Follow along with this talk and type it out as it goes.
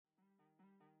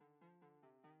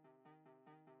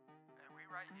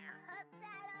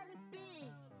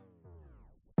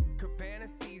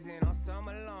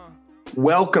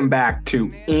Welcome back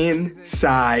to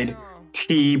Inside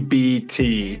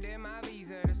TBT.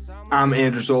 I'm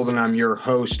Andrew Zolden. I'm your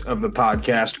host of the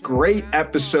podcast. Great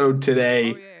episode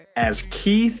today as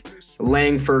Keith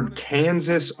Langford,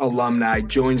 Kansas alumni,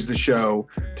 joins the show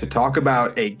to talk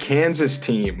about a Kansas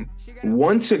team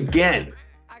once again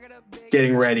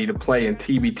getting ready to play in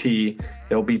TBT.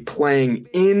 They'll be playing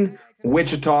in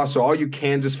Wichita. So all you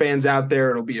Kansas fans out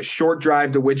there, it'll be a short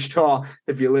drive to Wichita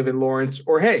if you live in Lawrence,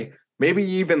 or hey, maybe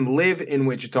you even live in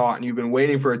Wichita and you've been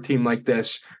waiting for a team like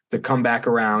this to come back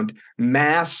around.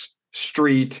 Mass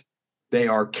Street, they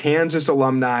are Kansas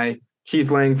alumni. Keith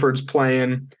Langford's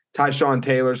playing. Tyshawn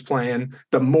Taylor's playing.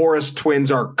 The Morris twins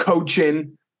are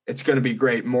coaching. It's going to be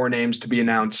great. More names to be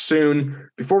announced soon.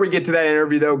 Before we get to that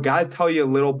interview, though, got to tell you a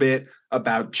little bit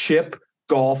about Chip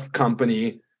Golf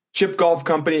Company. Chip Golf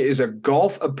Company is a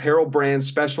golf apparel brand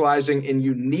specializing in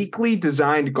uniquely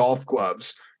designed golf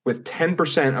gloves, with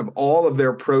 10% of all of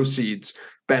their proceeds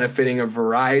benefiting a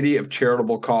variety of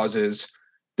charitable causes.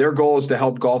 Their goal is to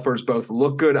help golfers both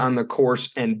look good on the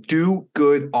course and do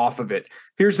good off of it.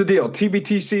 Here's the deal.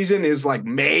 TBT season is like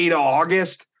May to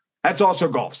August. That's also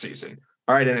golf season.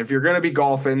 All right, and if you're going to be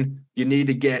golfing, you need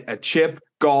to get a Chip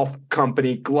Golf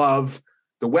Company glove.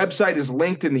 The website is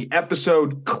linked in the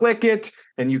episode. Click it,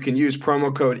 and you can use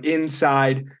promo code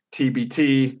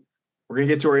INSIDETBT. We're going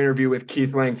to get to our interview with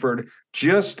Keith Langford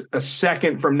just a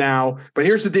second from now. But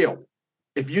here's the deal.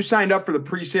 If you signed up for the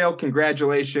presale,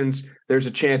 congratulations. There's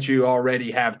a chance you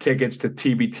already have tickets to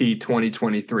TBT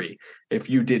 2023. If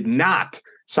you did not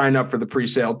sign up for the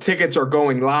presale, tickets are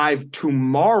going live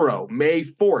tomorrow, May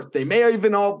 4th. They may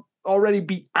even already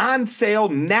be on sale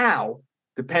now,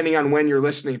 depending on when you're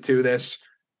listening to this.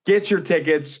 Get your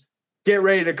tickets. Get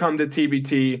ready to come to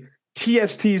TBT.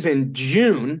 TST's in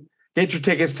June. Get your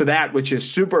tickets to that, which is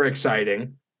super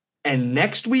exciting. And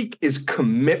next week is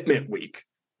commitment week.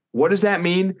 What does that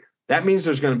mean? That means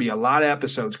there's going to be a lot of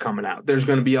episodes coming out. There's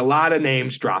going to be a lot of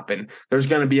names dropping. There's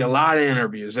going to be a lot of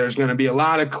interviews. There's going to be a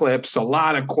lot of clips, a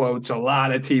lot of quotes, a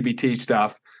lot of TBT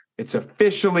stuff. It's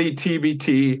officially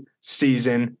TBT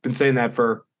season. Been saying that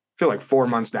for, I feel like 4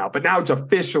 months now, but now it's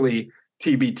officially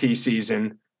TBT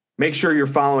season. Make sure you're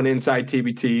following Inside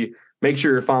TBT. Make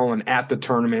sure you're following at the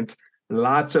tournament.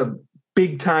 Lots of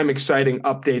big time exciting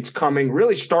updates coming,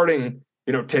 really starting,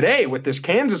 today with this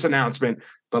Kansas announcement,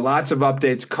 but lots of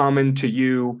updates coming to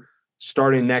you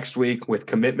starting next week with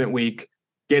commitment week.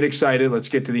 Get excited. Let's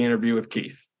get to the interview with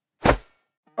Keith. All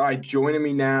right, joining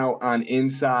me now on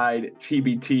Inside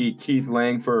TBT, Keith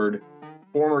Langford,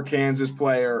 former Kansas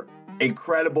player,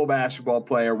 incredible basketball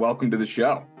player. Welcome to the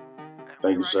show.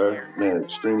 Thank you, sir. Man,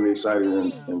 extremely excited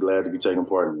and glad to be taking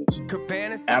part in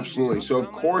this. Absolutely. So,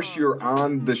 of course, you're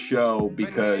on the show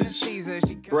because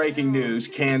breaking news,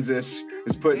 Kansas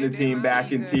is putting the team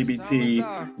back in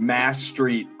TBT, Mass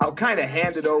Street. I'll kind of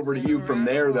hand it over to you from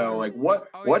there, though. Like,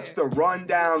 what's the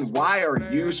rundown? Why are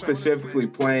you specifically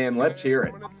playing? Let's hear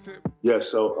it. Yeah,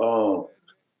 so,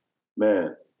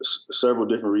 several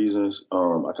different reasons.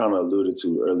 I kind of alluded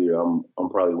to earlier. I'm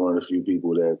probably one of the few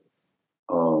people that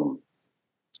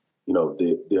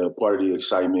the part of the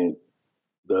excitement,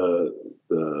 the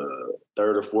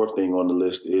third or fourth thing on the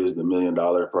list is the $1 million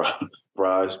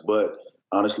prize. But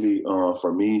honestly,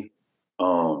 for me,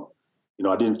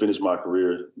 I didn't finish my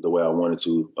career the way I wanted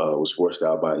to. Was forced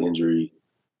out by injury.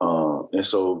 And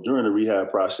so during the rehab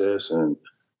process and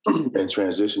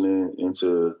transitioning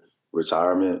into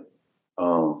retirement,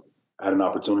 I had an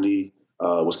opportunity,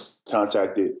 was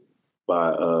contacted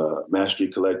by Mass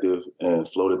Street Collective and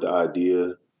floated the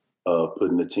idea of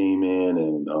putting the team in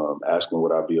and asking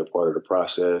would I be a part of the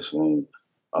process and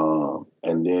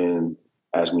then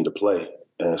asked me to play.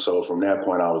 And so from that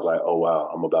point, I was like, oh,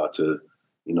 wow, I'm about to,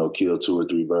 kill 2 or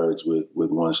 3 birds with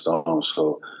one stone.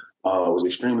 So I was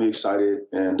extremely excited.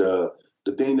 And the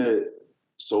thing that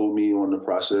sold me on the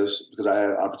process, because I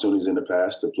had opportunities in the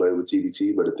past to play with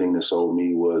TBT, but the thing that sold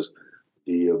me was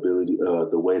the ability,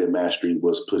 the way that Mass Street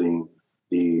was putting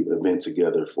the event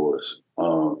together for us.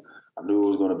 I knew it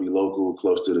was going to be local,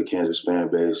 close to the Kansas fan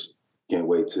base. Can't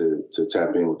wait to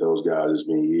tap in with those guys. It's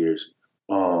been years.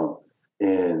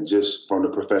 And just from the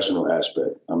professional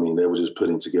aspect, I mean, they were just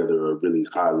putting together a really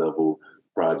high-level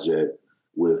project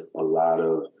with a lot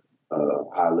of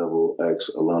high-level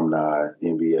ex-alumni,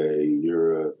 NBA,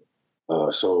 Europe.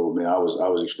 So, man, I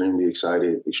was extremely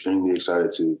excited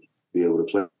to be able to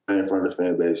play in front of the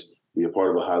fan base, be a part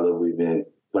of a high-level event,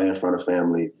 play in front of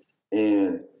family,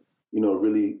 and,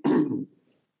 really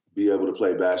be able to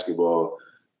play basketball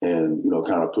and,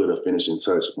 kind of put a finishing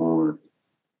touch on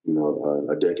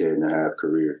a decade and a half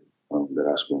career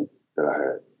that I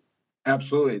had.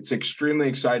 Absolutely. It's extremely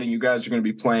exciting. You guys are going to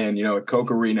be playing, at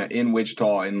Coke Arena in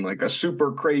Wichita in like a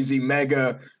super crazy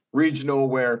mega regional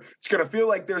where it's going to feel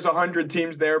like there's 100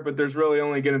 teams there, but there's really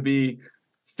only going to be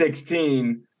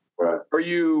 16. Right. Are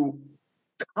you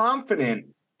confident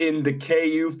in the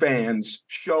KU fans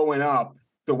showing up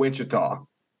to Wichita?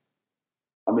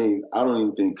 I mean, I don't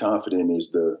even think confident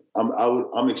is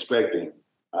I'm expecting.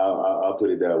 I'll put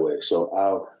it that way. So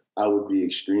I would be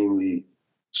extremely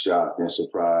shocked and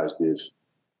surprised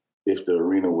if the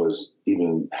arena was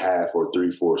even half or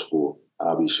 3/4 full.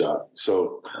 I'll be shocked.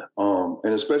 So,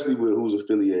 and especially with who's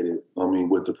affiliated,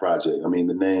 with the project.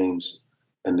 The names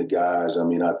and the guys. I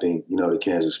think, the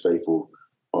Kansas faithful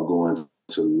are going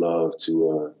to love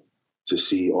to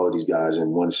see all of these guys in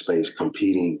one space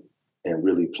competing and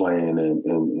really playing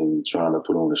and trying to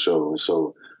put on a show. And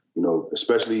so,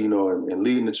 especially, and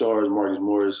leading the charge, Marcus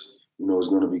Morris, is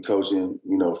going to be coaching,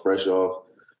 fresh off,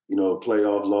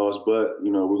 playoff loss, but,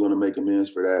 we're going to make amends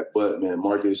for that. But, man,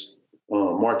 Marcus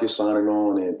signing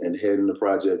on and heading the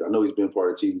project. I know he's been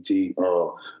part of TBT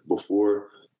before,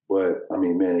 but,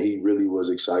 man, he really was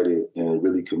excited and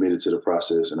really committed to the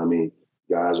process. And,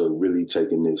 guys are really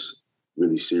taking this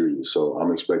really serious. So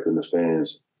I'm expecting the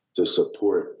fans to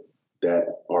support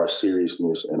that, our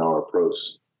seriousness and our approach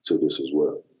to this as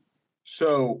well.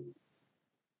 So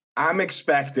I'm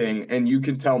expecting, and you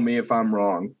can tell me if I'm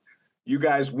wrong, you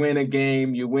guys win a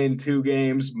game, you win 2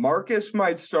 games. Marcus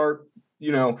might start,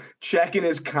 checking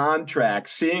his contract,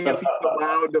 seeing if he's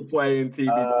allowed to play in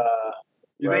TBT.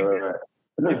 You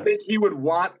think he would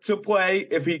want to play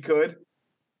if he could?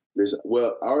 Listen,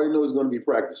 well, I already know he's going to be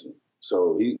practicing.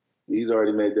 So he's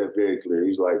already made that very clear.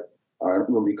 He's like, all right,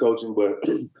 I'm going to be coaching, but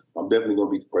I'm definitely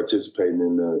going to be participating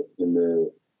in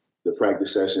the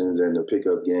practice sessions and the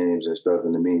pickup games and stuff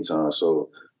in the meantime. So,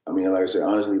 like I said,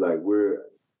 honestly, like we're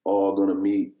all going to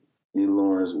meet in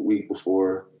Lawrence a week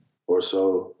before or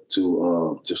so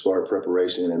to start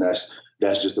preparation. And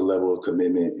that's just the level of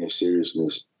commitment and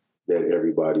seriousness that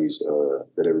everybody's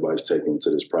taking to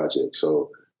this project.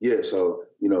 So, yeah, so,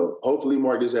 hopefully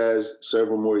Marcus has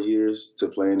several more years to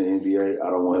play in the NBA. I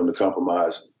don't want him to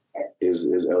compromise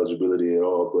his eligibility at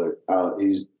all, but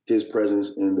his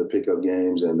presence in the pickup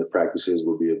games and the practices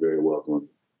will be a very welcome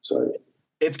sight.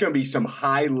 It's going to be some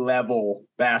high-level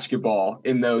basketball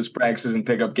in those practices and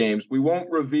pickup games. We won't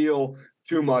reveal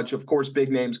too much. Of course,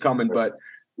 big names coming, but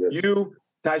you,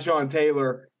 Tyshawn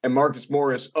Taylor, and Marcus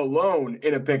Morris alone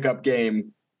in a pickup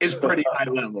game is pretty high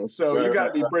level. So you got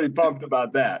to be pretty pumped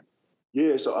about that.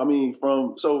 Yeah. So,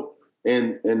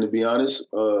 and to be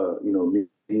honest, me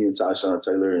and Tyshawn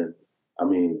Taylor,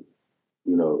 and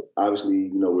obviously,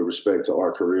 with respect to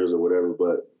our careers or whatever,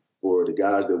 but for the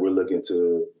guys that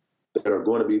are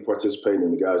going to be participating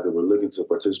and the guys that we're looking to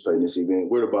participate in this event,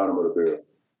 we're the bottom of the barrel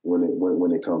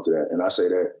when it comes to that. And I say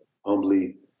that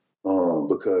humbly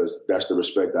because that's the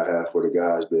respect I have for the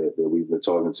guys that we've been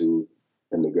talking to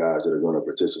and the guys that are going to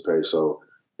participate. So,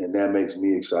 and that makes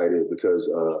me excited because,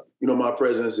 my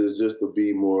presence is just to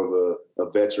be more of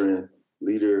a veteran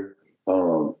leader,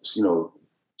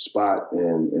 spot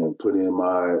and put in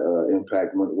my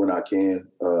impact when I can.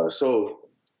 So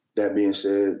that being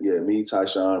said, yeah, me,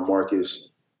 Tyshawn, Marcus,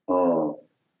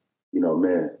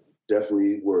 man,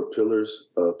 definitely were pillars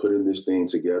putting this thing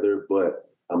together, but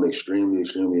I'm extremely,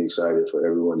 extremely excited for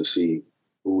everyone to see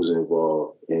who's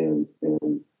involved and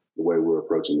the way we're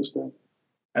approaching this thing.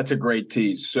 That's a great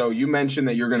tease. So you mentioned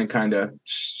that you're going to kind of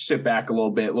sit back a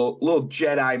little bit, little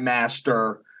Jedi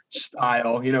Master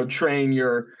style, train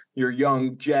your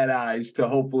young Jedis to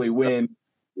hopefully win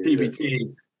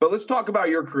TBT. But let's talk about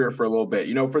your career for a little bit.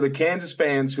 For the Kansas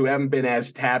fans who haven't been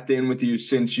as tapped in with you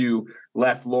since you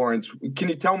left Lawrence, can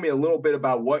you tell me a little bit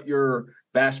about what your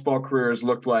basketball career has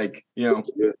looked like?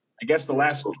 I guess the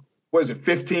last,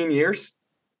 15 years?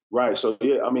 Right. So,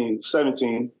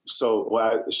 17. So,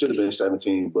 it should have been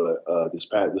 17, but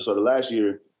so the last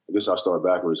year, I guess I'll start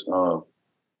backwards.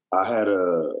 I had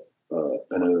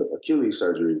an Achilles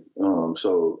surgery.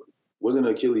 So wasn't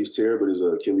an Achilles tear, but it's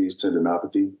an Achilles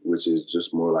tendinopathy, which is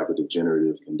just more like a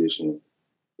degenerative condition.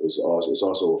 It's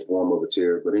also a form of a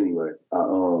tear. But anyway,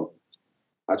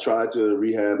 I tried to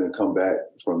rehab and come back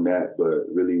from that, but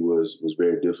really was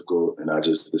very difficult. And I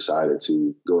just decided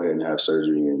to go ahead and have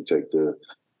surgery and take the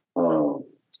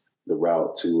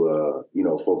route to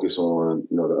focus on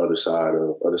the other side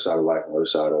of life, other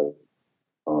side of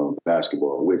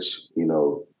basketball, which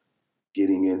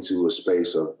getting into a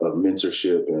space of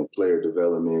mentorship and player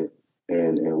development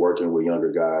and working with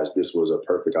younger guys. This was a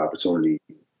perfect opportunity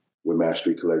with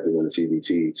Mastery Collective and the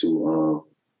TBT to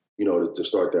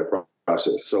start that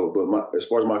process. So, but as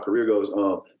far as my career goes,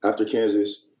 after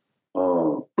Kansas,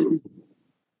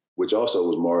 which also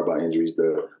was marred by injuries,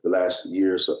 the last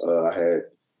year I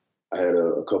had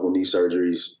a couple knee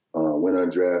surgeries, went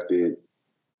undrafted,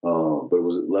 but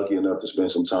was lucky enough to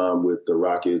spend some time with the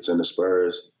Rockets and the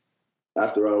Spurs.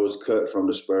 After I was cut from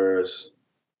the Spurs,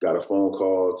 got a phone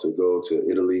call to go to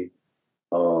Italy.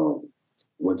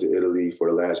 Went to Italy for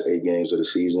the last 8 games of the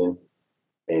season,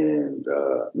 and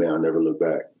man, I never looked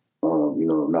back.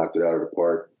 Knocked it out of the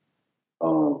park.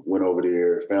 Went over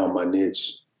there, found my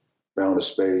niche, found a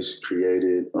space,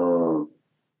 created, a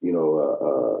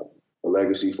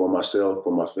legacy for myself,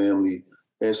 for my family.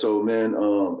 And so, man,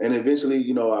 and eventually,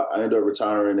 I ended up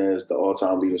retiring as the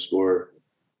all-time leading scorer,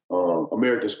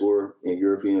 American scorer in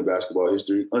European basketball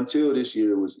history. Until this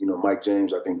year was, Mike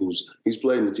James, I think he's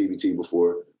played in the TBT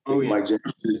before. Yeah. Mike James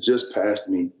just passed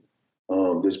me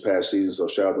this past season. So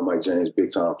shout out to Mike James,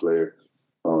 big time player,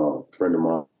 friend of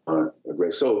mine,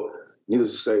 great. So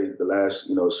needless to say, the last,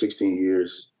 16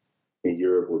 years in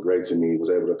Europe were great to me. Was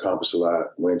able to accomplish a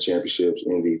lot, win championships,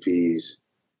 MVPs,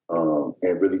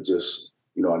 and really just,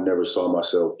 I never saw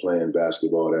myself playing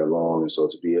basketball that long. And so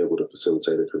to be able to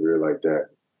facilitate a career like that,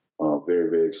 very,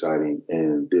 very exciting.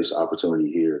 And this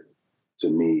opportunity here, to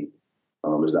me,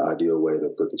 is the ideal way to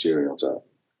put the cherry on top.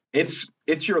 It's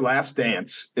your last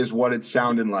dance, is what it's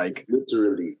sounding like.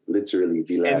 Literally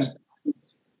the last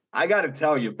dance. I got to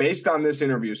tell you, based on this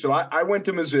interview, so I went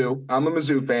to Mizzou. I'm a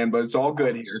Mizzou fan, but it's all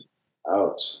good here.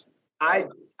 Ouch. I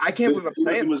can't believe I'm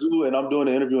saying Mizzou, and I'm doing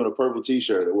an interview in a purple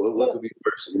T-shirt. What could be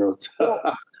worse,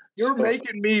 Well, you're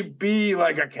making me be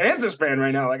like a Kansas fan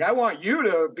right now. Like, I want you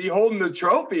to be holding the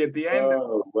trophy at the end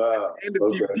of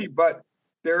TBT. But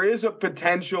there is a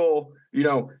potential,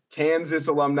 Kansas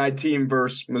alumni team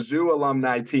versus Mizzou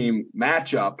alumni team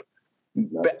matchup.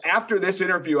 Nice. But after this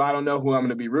interview, I don't know who I'm going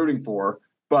to be rooting for.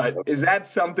 But is that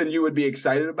something you would be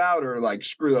excited about, or like,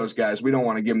 screw those guys, we don't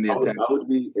want to give them the attention? I would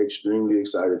be extremely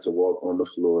excited to walk on the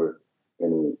floor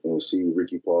and see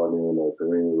Ricky Paulding or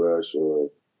Kareem Rush or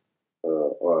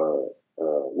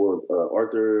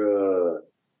Arthur.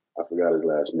 I forgot his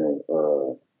last name.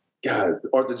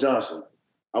 Arthur Johnson.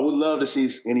 I would love to see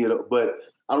any of them, but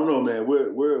I don't know, man.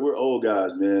 We're old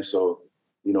guys, man. So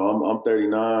I'm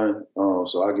 39.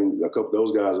 So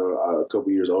those guys are a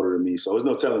couple years older than me. So there's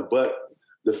no telling, but.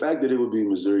 The fact that it would be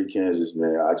Missouri, Kansas,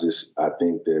 man, I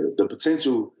think that the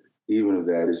potential even of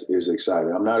that is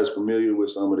exciting. I'm not as familiar with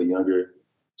some of the younger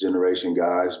generation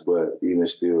guys, but even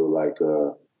still, like,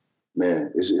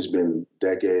 man, it's been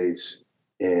decades.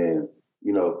 And,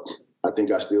 I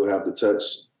think I still have the touch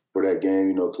for that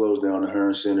game, closed down the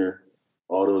Hearn Center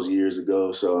all those years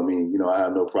ago. So, I mean, I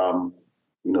have no problem,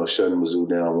 shutting Mizzou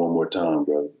down one more time,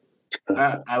 brother.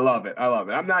 I love it.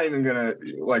 I'm not even gonna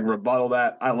rebuttal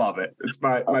that. I love it. It's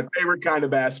my favorite kind of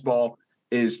basketball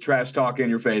is trash talk in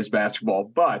your face basketball.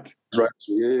 But right,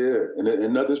 yeah,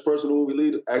 and nothing's personal when we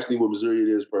lead. Actually, with Missouri, it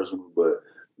is personal, but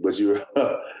you're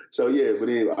so yeah. But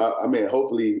anyway, I mean,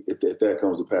 hopefully, if that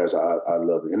comes to pass, I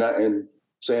love it. And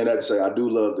saying that to say, I do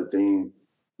love the theme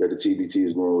that the TBT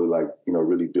is going with,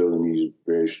 really building these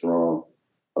very strong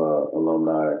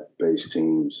alumni-based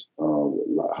teams,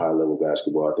 high-level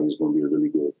basketball. I think it's going to be a really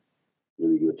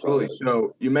good product.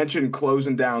 So you mentioned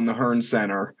closing down the Hearn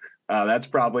Center. That's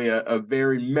probably a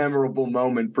very memorable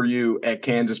moment for you at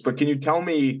Kansas. But can you tell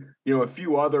me, a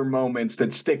few other moments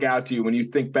that stick out to you when you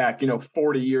think back,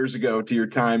 40 years ago to your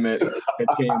time at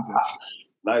Kansas?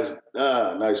 Nice.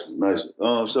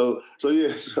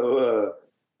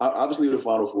 Obviously the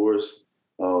Final Fours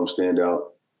stand out.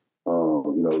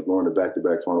 Going to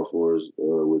back-to-back Final Fours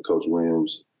with Coach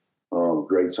Williams,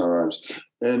 great times.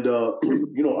 And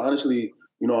honestly,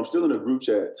 I'm still in a group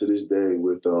chat to this day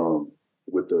with the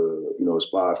it's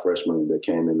 5 freshmen that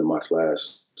came into my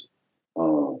class,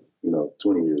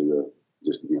 20 years ago,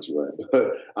 just to get you right.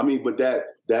 But I mean, but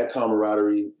that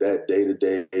camaraderie, that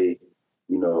day-to-day,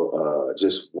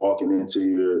 just walking into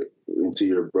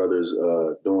your brother's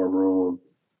dorm room,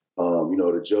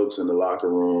 the jokes in the locker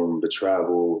room, the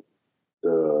travel,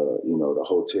 the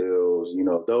hotels,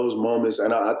 those moments.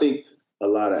 And I think a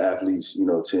lot of athletes,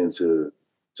 tend to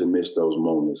miss those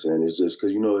moments. And it's just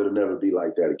because, it'll never be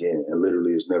like that again. And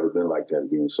literally it's never been like that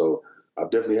again. So I've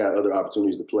definitely had other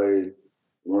opportunities to play,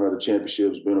 won other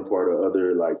championships, been a part of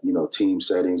other team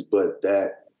settings, but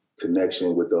that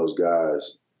connection with those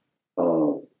guys,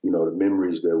 the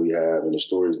memories that we have and the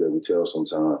stories that we tell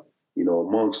sometimes,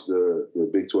 amongst the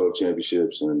Big 12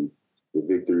 championships and the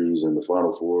victories and the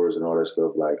Final Fours and all that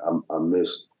stuff, I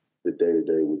miss the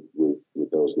day-to-day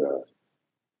with those guys.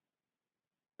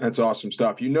 That's awesome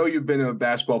stuff. You know, you've been a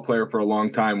basketball player for a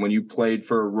long time when you played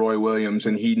for Roy Williams,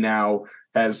 and he now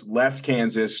has left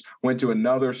Kansas, went to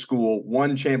another school,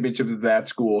 won championships at that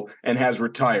school, and has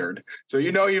retired. So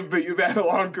you know you've had a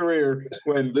long career.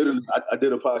 When literally, I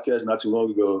did a podcast not too long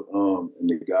ago, and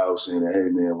the guy was saying that, hey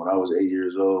man, when I was 8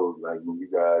 years old, like when you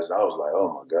guys, I was like,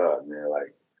 oh my God, man,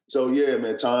 like so yeah,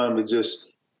 man, time it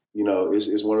just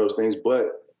it's one of those things,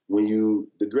 but.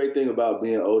 The great thing about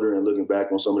being older and looking back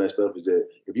on some of that stuff is that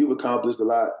if you've accomplished a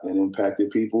lot and impacted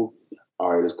people,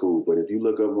 all right, it's cool. But if you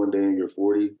look up one day and you're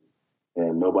 40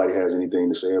 and nobody has anything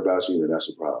to say about you, then that's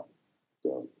a problem.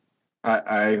 So.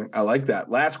 I like that.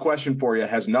 Last question for you.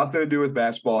 Has nothing to do with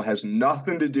basketball, has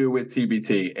nothing to do with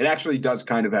TBT. It actually does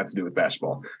kind of have to do with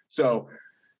basketball. So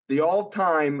the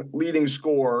all-time leading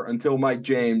scorer until Mike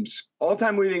James,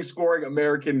 all-time leading scoring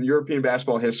American and European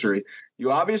basketball history. You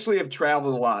obviously have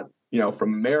traveled a lot,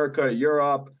 from America to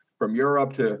Europe, from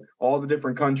Europe to all the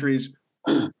different countries.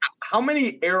 How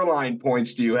many airline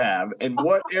points do you have, and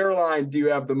what airline do you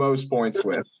have the most points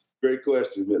with? Great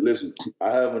question. Man. Listen, I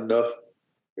have enough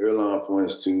airline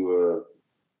points to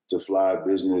fly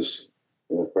business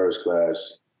in first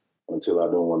class until I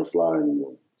don't want to fly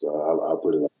anymore. So I'll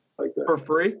put it like that. For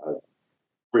free?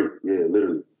 Free, yeah,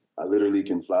 literally. I literally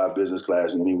can fly business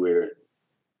class anywhere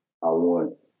I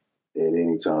want at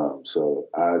any time. So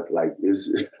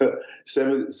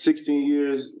it's 16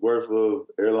 years worth of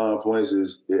airline points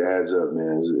it adds up,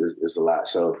 man. It's a lot.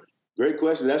 So great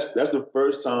question. That's the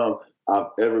first time I've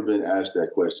ever been asked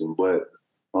that question. But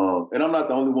and I'm not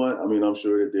the only one. I mean, I'm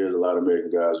sure that there's a lot of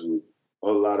American guys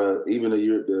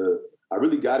I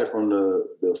really got it from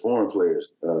the foreign players,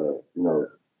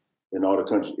 in all the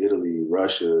countries, Italy,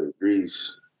 Russia,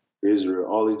 Greece, Israel,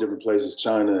 all these different places,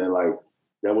 China, and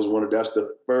that's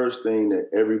the first thing that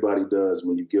everybody does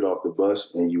when you get off the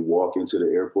bus and you walk into the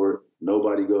airport.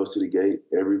 Nobody goes to the gate.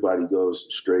 Everybody goes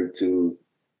straight to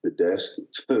the desk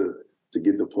to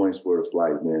get the points for the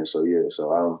flight, man. So yeah,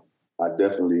 I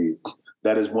definitely,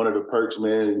 that is one of the perks,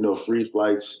 man. Free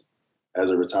flights as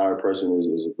a retired person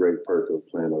is a great perk of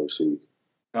playing overseas.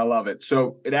 I love it.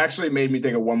 So it actually made me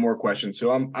think of one more question.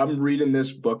 So I'm reading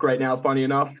this book right now, funny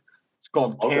enough. It's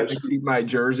called Can't Keep My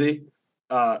Jersey.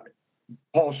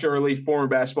 Paul Shirley, former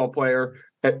basketball player,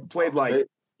 had played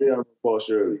Paul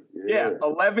Shirley. Yeah,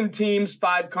 11 teams,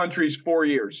 5 countries, 4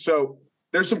 years. So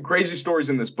there's some crazy stories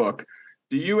in this book.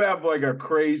 Do you have like a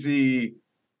crazy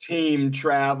team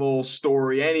travel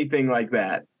story, anything like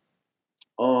that?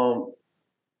 So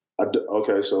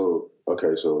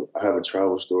I have a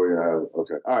travel story, and all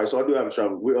right. So I do have a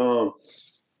travel.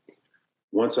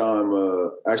 One time,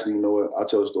 actually, you know what? I'll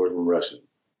tell a story from Russia.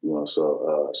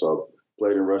 So I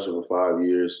played in Russia for 5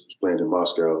 years. Was playing in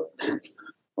Moscow.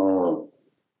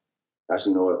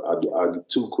 Actually, you know what? I'll get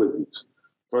 2 quick ones.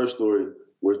 First story: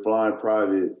 we're flying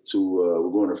private to.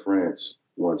 We're going to France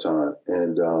one time,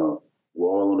 and we're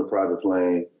all on the private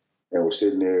plane, and we're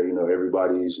sitting there.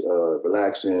 Everybody's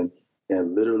relaxing,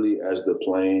 and literally as the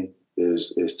plane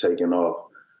is taking off,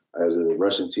 as a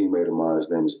Russian teammate of mine, his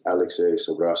name is Alexei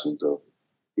Sabrasenko.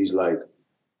 He's like,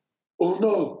 "Oh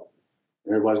no!"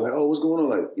 And everybody's like, "Oh, what's going on?"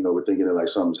 Like, we're thinking that like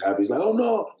something's happening. He's like, "Oh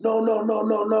no, no, no, no,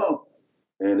 no, no!"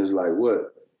 And it's like,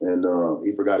 "What?" And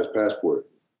he forgot his passport.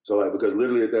 So because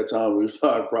literally at that time we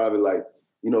fly private,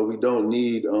 we don't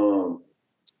need,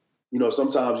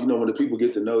 sometimes when the people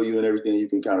get to know you and everything, you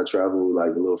can kind of travel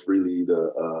like a little freely.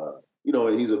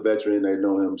 And he's a veteran. They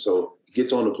know him, so he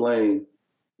gets on the plane.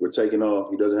 We're taking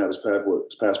off. He doesn't have his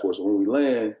passport. So when we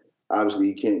land, obviously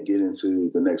he can't get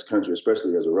into the next country,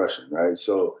 especially as a Russian, right?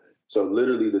 So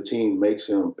literally the team makes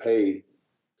him pay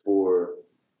for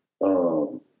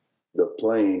the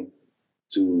plane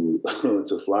to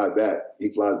to fly back. He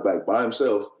flies back by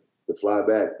himself to fly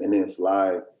back and then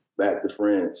fly back to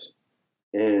France.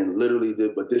 And literally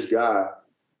but this guy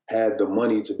had the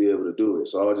money to be able to do it.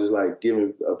 So I was just give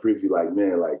him a preview,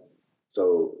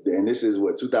 and this is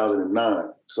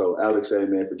 2009. So Alexei,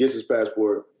 man, forgets his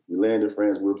passport. We land in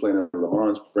France. We were playing in Le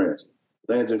Mans, France.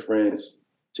 Lands in France.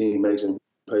 Team makes him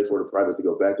pay for the private to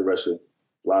go back to Russia.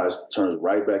 Flies, turns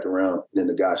right back around. And then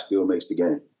the guy still makes the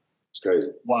game. It's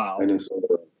crazy. Wow. And then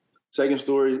second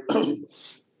story,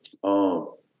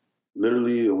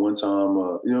 literally one time,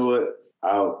 you know what?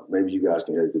 Maybe you guys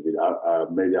can edit the video.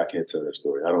 Maybe I can't tell that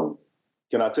story.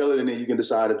 Can I tell it and then you can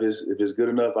decide if it's good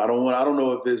enough? I don't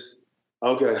know if it's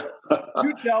okay.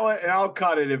 You tell it and I'll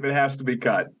cut it if it has to be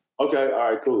cut. Okay, all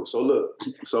right, cool. So look,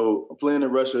 I'm playing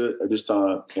in Russia at this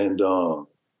time, and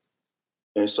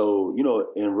so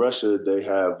in Russia they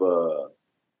have,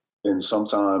 and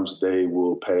sometimes they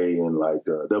will pay in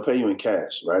they'll pay you in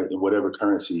cash, right, in whatever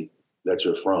currency that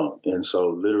you're from, and so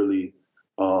literally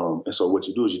And so what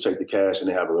you do is you take the cash, and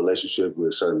they have a relationship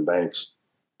with certain banks,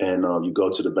 and you go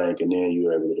to the bank, and then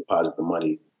you're able to deposit the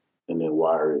money and then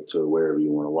wire it to wherever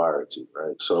you want to wire it to,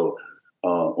 right? So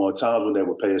on times when they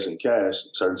would pay us in cash,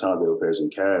 certain times they would pay us in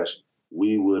cash,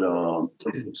 we would,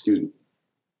 excuse me,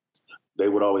 they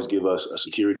would always give us a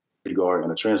security guard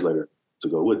and a translator to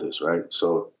go with us, right?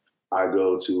 So I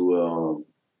go to,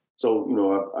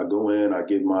 I go in, I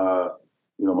get my,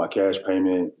 my cash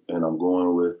payment, and I'm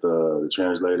going with the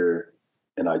translator,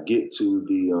 and I get to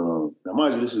the, now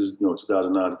mind you, this is,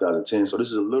 2009, 2010. So this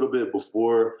is a little bit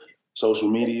before social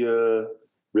media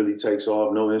really takes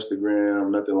off, no Instagram,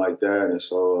 nothing like that. And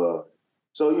so,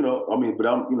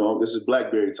 this is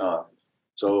BlackBerry time.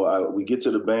 So we get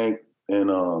to the bank, and,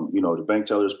 the bank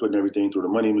teller is putting everything through the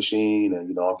money machine,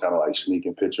 and, I'm kind of like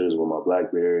sneaking pictures with my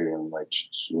BlackBerry, and like,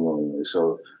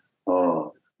 so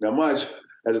now mind you,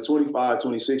 as a 25,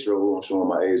 26-year-old, I'm showing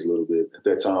my age a little bit at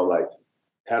that time, like,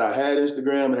 had I had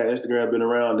Instagram been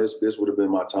around, this would have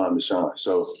been my time to shine.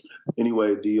 So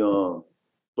anyway,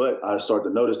 but I start to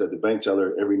notice that the bank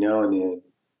teller, every now and then,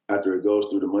 after it goes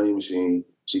through the money machine,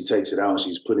 she takes it out and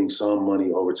she's putting some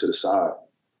money over to the side.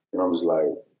 And I'm just like,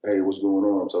 hey, what's going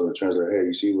on? I'm telling the translator, hey,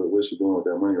 you see what's she doing with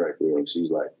that money right there? And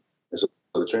she's like, and so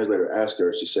the translator asked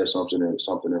her, she said something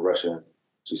in Russian.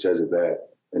 She says it back.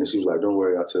 And then she was like, don't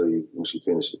worry, I'll tell you when she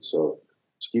finishes. So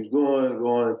she keeps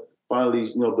going.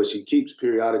 Finally, but she keeps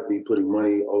periodically putting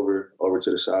money over to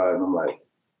the side. And I'm like,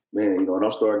 man, and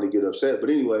I'm starting to get upset. But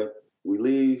anyway, we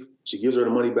leave. She gives her the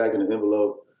money back in the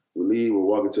envelope. We leave. We're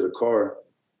walking to the car.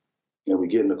 And we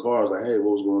get in the car. I was like, hey,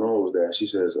 what was going on with that? She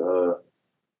says,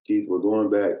 Keith, we're going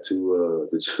back to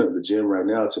the gym right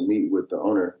now to meet with the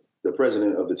owner, the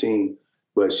president of the team.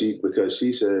 But because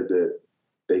she said that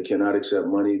they cannot accept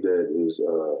money that is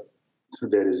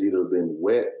either been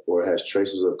wet or has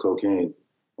traces of cocaine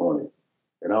on it.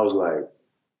 And I was like,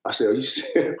 I said, are you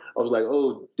serious? I was like,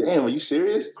 oh, damn, are you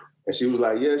serious? And she was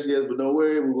like, yes, but don't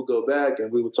worry. We will go back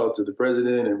and we will talk to the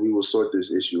president and we will sort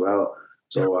this issue out.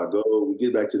 So we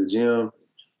get back to the gym,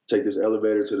 take this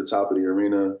elevator to the top of the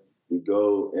arena. We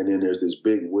go, and then there's this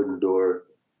big wooden door.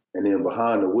 And then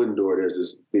behind the wooden door, there's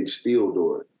this big steel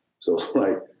door. So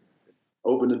like,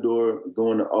 open the door,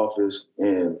 go in the office,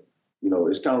 and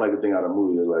it's kind of like a thing out of a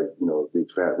movie. It's like, a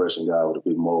big fat Russian guy with a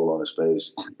big mole on his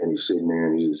face, and he's sitting there,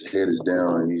 and his head is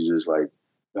down, and he's just like,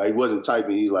 he wasn't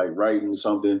typing, he's like writing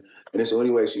something. And then so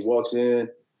anyway, she walks in,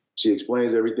 she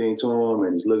explains everything to him,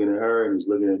 and he's looking at her, and he's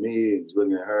looking at me, and he's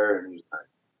looking at her, and he's like,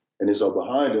 and then so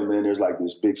behind him, man, there's like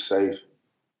this big safe.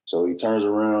 So he turns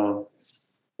around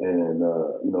and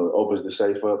opens the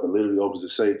safe up, and literally opens the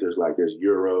safe. There's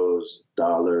euros,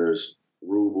 dollars,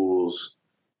 rubles.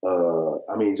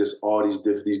 Just all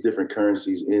these different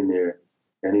currencies in there.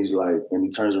 And he's like, and he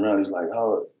turns around, he's like,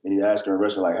 oh, and he asks her in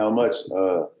Russian, like, how much?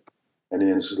 And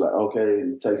then she's like, okay.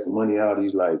 And he takes the money out.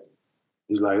 He's like,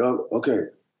 oh, okay,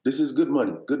 this is good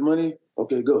money. Good money?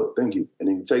 Okay, good. Thank you. And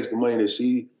then he takes the money that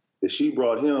she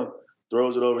brought him,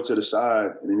 throws it over to the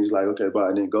side, and then he's like, okay, bye.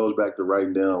 And then goes back to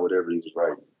writing down whatever he was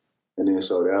writing. And then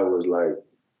so that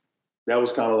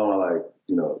was kind of like,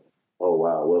 oh,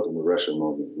 wow, welcome to Russia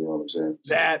moment. You know what I'm saying?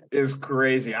 That is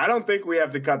crazy. I don't think we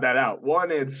have to cut that out. One,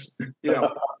 it's,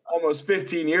 almost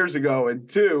 15 years ago. And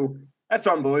two, that's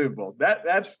unbelievable.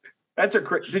 That's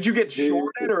did you get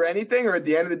shorted or anything? Or at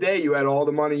the end of the day, you had all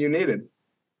the money you needed?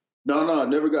 No, I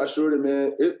never got shorted,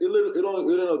 man. It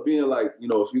ended up being like,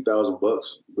 a few $1,000s.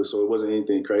 But so it wasn't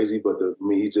anything crazy. But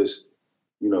he just,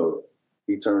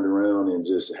 he turned around and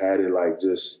just had it like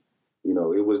just,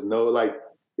 it was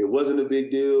it wasn't a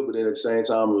big deal, but then at the same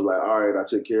time, it was like, all right, I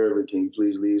took care of it. Can you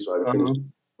please leave so I can finish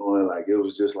going? Like, it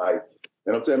was just like,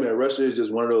 and I'm telling you, man, Russia is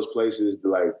just one of those places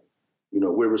to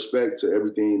with respect to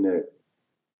everything that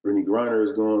Brittany Griner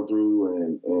is going through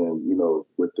and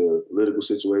with the political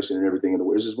situation and everything in the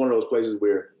world. It's just one of those places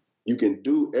where you can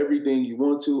do everything you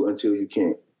want to until you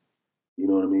can't. You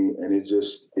know what I mean? And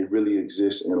it really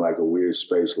exists in like a weird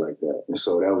space like that. And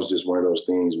so that was just one of those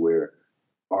things where,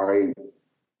 all right,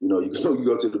 you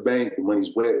go to the bank, the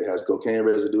money's wet, it has cocaine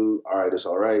residue. All right, it's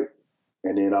all right.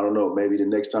 And then, I don't know, maybe the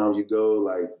next time you go,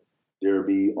 like, there'll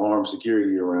be armed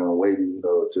security around waiting,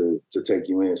 to take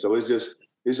you in. So and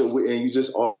you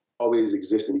just always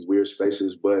exist in these weird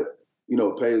spaces, but,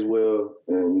 pays well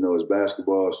and, it's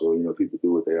basketball. So, people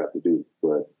do what they have to do.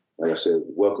 But like I said,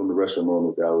 welcome to Russia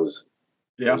moment. That was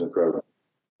incredible.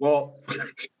 Well,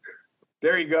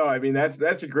 there you go. I mean, that's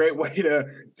a great way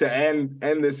to end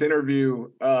this interview.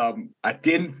 I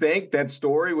didn't think that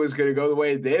story was going to go the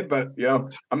way it did, but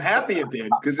I'm happy it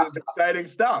did because it was exciting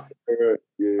stuff.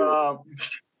 Yeah.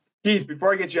 Keith,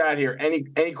 before I get you out of here,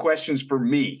 any questions for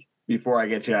me before I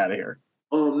get you out of here?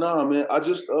 Nah, man. I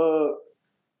just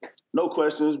no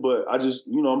questions, but I'm just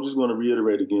going to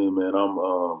reiterate again, man.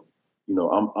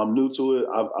 I'm new to it.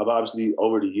 I've obviously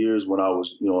over the years when I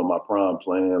was, in my prime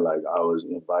playing, like I was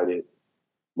invited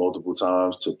multiple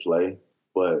times to play,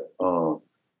 but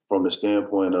from the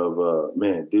standpoint of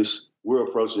we're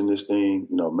approaching this thing,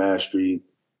 Mastery,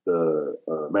 the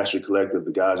Mastery Collective,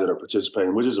 the guys that are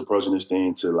participating, we're just approaching this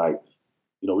thing to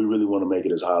we really want to make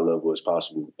it as high level as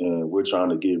possible, and we're trying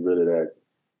to get rid of that.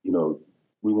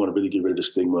 We want to really get rid of the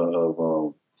stigma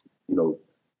of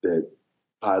that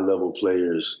high level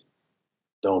players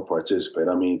don't participate.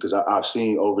 I mean, because I've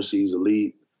seen overseas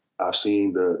elite, I've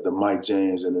seen the Mike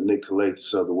James and the Nick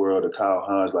Kalates of the world, the Kyle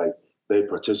Hines, like they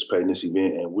participate in this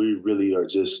event, and we really are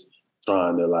just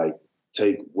trying to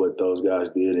take what those guys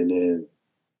did and then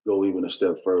go even a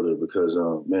step further because,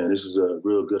 this is a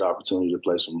real good opportunity to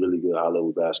play some really good high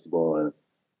level basketball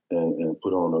and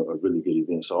put on a really good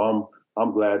event. So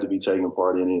I'm glad to be taking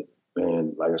part in it.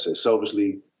 And like I said,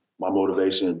 selfishly, my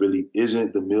motivation really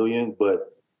isn't the million, but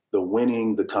the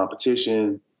winning, the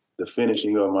competition, the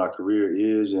finishing of my career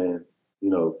is, and,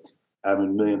 having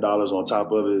 $1 million on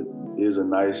top of it is a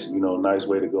nice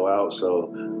way to go out.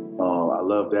 So I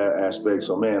love that aspect.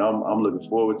 So, man, I'm looking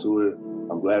forward to it.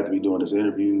 I'm glad to be doing this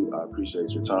interview. I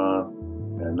appreciate your time.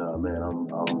 And,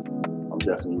 I'm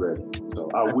definitely ready.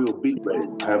 So I will be ready.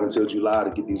 I have until July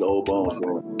to get these old bones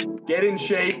going. Get in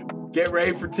shape. Get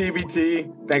ready for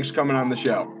TBT. Thanks for coming on the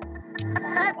show. All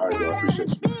right, bro. I appreciate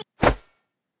you.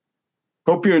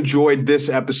 Hope you enjoyed this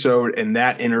episode and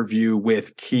that interview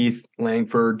with Keith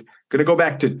Langford. Going to go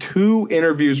back to 2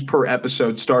 interviews per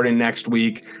episode starting next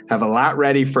week. Have a lot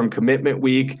ready from Commitment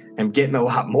Week. I'm getting a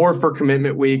lot more for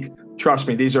Commitment Week. Trust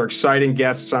me, these are exciting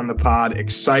guests on the pod,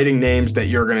 exciting names that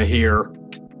you're going to hear.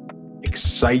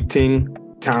 Exciting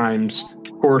times.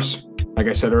 Of course, like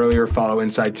I said earlier, follow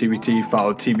Inside TBT,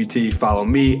 follow TBT, follow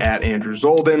me at Andrew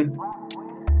Zolden.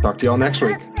 Talk to y'all next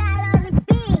week.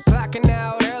 Clocking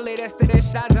out early, that's the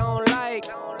dish I don't like.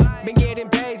 Been getting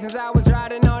paid since I was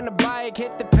riding on the bike.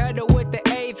 Hit the pedal with the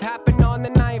 8th, hopping on the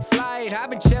 9th flight. I've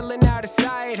been chilling out of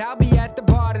sight, I'll be at the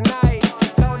bar tonight.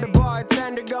 Told the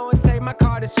bartender, go and take my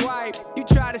card to swipe. You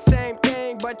try the same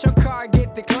thing, but your card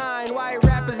get declined. White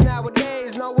rappers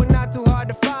nowadays, no, we're not too hard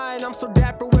to find. I'm so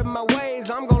dapper with my ways,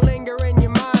 I'm gonna linger in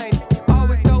your mind.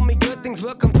 Always told me good things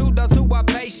will come to those who are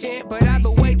patient, but I've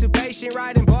been way too patient,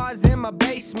 writing bars in my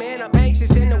basement. I'm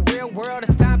anxious in the real world,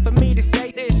 it's time for me to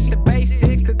say this. The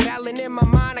basics, the talent in my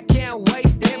mind, I can't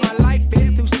waste it. My life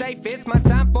is too safe, it's my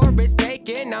time for risk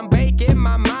taking. I'm baking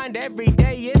my mind, every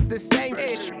day it's the same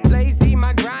ish. Lazy,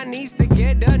 my grind needs to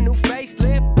get a new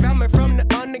facelift. Coming from the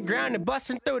underground and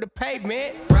busting through the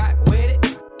pavement. Rock with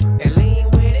it, and lean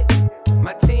with it.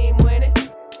 My team win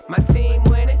it, my team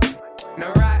win it.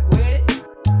 Now rock with it,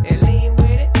 and lean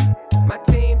with it. My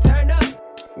team turned up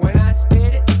when I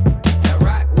spit it. Now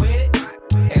rock with it,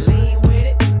 and lean with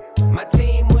it. My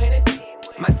team win it,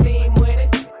 my team win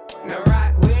it. Now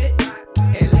rock with it,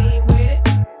 and lean with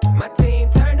it. My team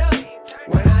turned up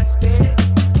when I spit it.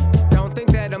 Don't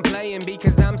think that I'm playing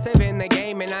because I'm saving the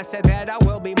game, and I said that I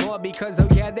will be more because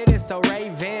that is so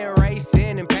raving,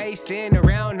 racing and pacing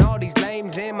around all these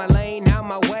lames in my lane, out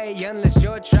my way, unless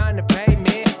you're trying to pay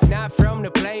me. Not from the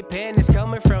playpen, it's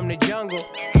coming from the jungle.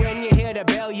 When you hear the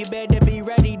bell, you better be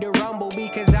ready to rumble,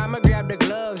 because I'ma grab the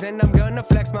gloves and I'm gonna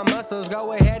flex my muscles.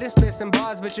 Go ahead and spit some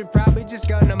bars, but you're probably just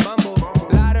gonna mumble.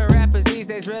 A lot of rappers these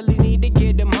days really need to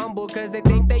get them humble, cause they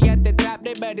think they at the top,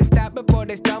 they better stop before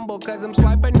they stumble. Cause I'm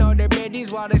swiping all their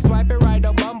biddies while they swiping right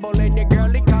on Bumble. And your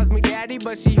girlie calls me daddy,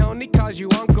 but she only calls you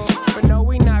uncle. But no,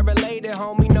 we not related,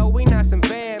 homie, no, we not some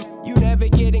fam. You never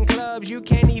get in clubs, you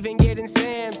can't even get in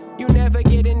Sam. You never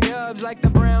get in dubs like the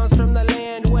Browns from the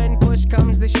land. When push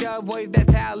comes to shove, wave that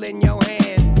towel in your hand.